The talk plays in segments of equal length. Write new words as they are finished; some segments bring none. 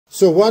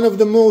So one of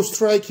the most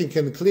striking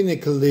and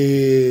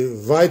clinically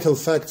vital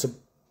facts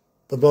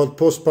about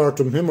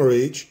postpartum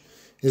hemorrhage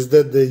is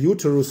that the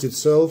uterus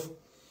itself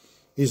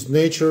is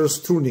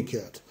nature's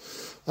tourniquet.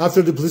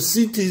 After the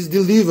placenta is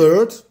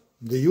delivered,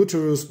 the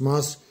uterus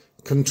must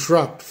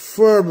contract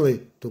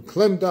firmly to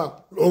clamp down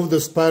over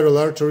the spiral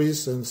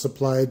arteries and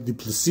supply the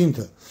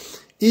placenta.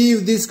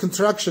 If this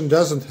contraction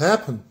doesn't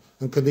happen,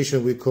 a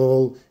condition we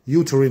call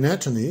uterine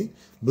atony,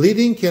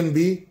 bleeding can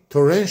be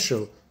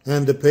torrential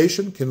and the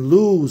patient can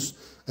lose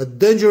a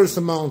dangerous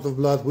amount of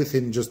blood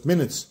within just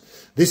minutes.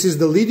 This is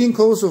the leading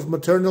cause of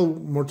maternal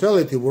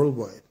mortality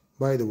worldwide,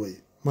 by the way,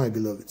 my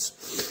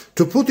beloveds.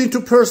 To put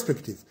into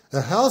perspective, a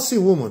healthy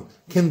woman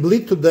can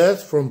bleed to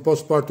death from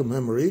postpartum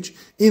hemorrhage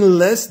in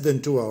less than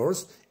 2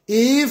 hours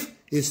if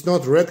it's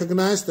not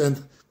recognized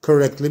and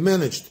correctly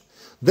managed.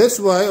 That's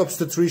why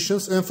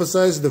obstetricians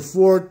emphasize the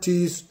 4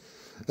 T's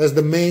as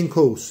the main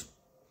cause.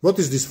 What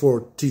is this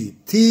 4 T?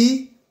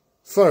 T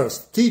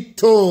first,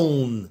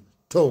 T-tone,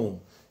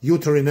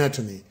 uterine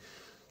atony.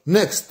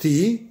 Next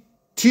T,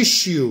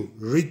 tissue,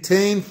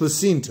 retained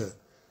placenta.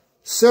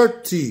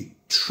 Third T,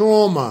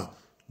 trauma,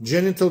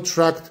 genital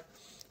tract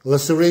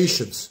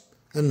lacerations.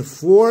 And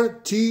 4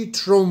 T,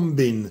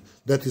 thrombin,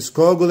 that is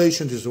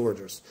coagulation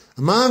disorders.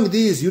 Among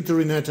these,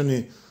 uterine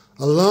atony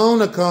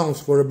alone accounts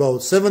for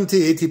about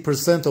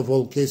 70–80% of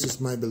all cases,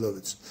 my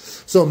beloveds.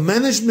 So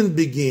management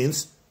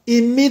begins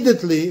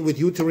immediately with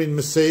uterine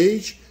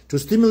massage to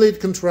stimulate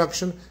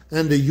contraction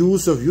and the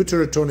use of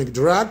uterotonic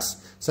drugs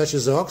such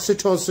as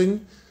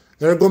oxytocin,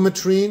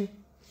 ergometrin,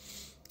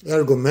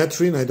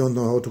 I don't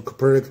know how to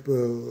correct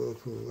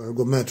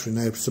ergometrin,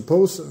 I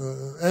suppose,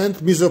 and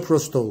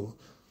misoprostol.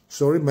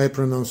 Sorry, my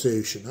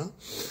pronunciation.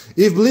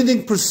 If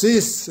bleeding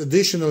persists,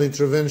 additional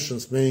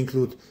interventions may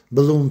include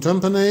balloon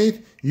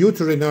tamponade,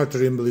 uterine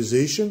artery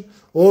embolization,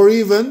 or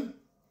even,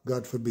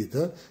 God forbid,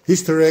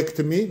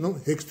 hysterectomy. No,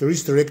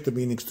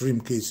 hysterectomy in extreme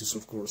cases,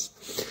 of course.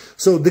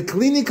 So the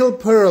clinical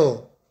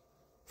pearl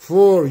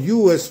for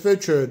you as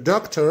future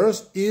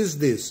doctors is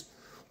this.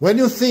 When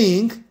you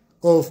think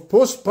of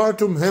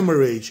postpartum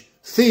hemorrhage,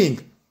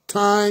 think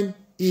time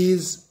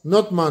is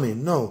not money.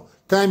 No,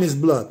 time is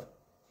blood.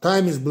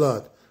 Time is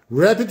blood.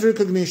 Rapid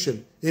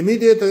recognition,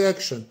 immediate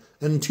action,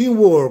 and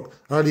teamwork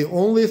are the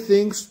only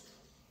things,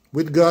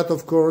 with God,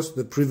 of course,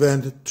 that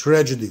prevent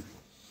tragedy.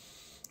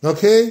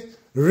 Okay?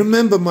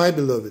 Remember, my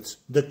beloveds,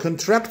 the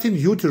contracting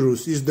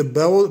uterus is the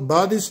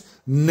body's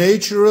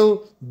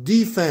natural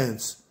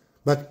defense.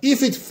 But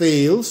if it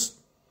fails,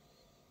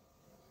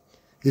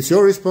 it's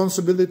your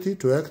responsibility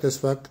to act as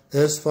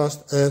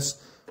fast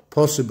as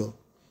possible.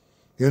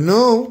 You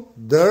know,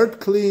 dirt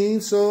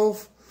cleans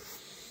off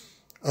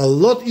a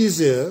lot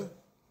easier.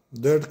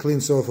 Dirt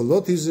cleans off a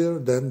lot easier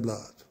than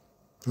blood.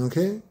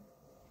 Okay?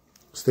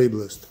 Stay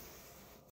blessed.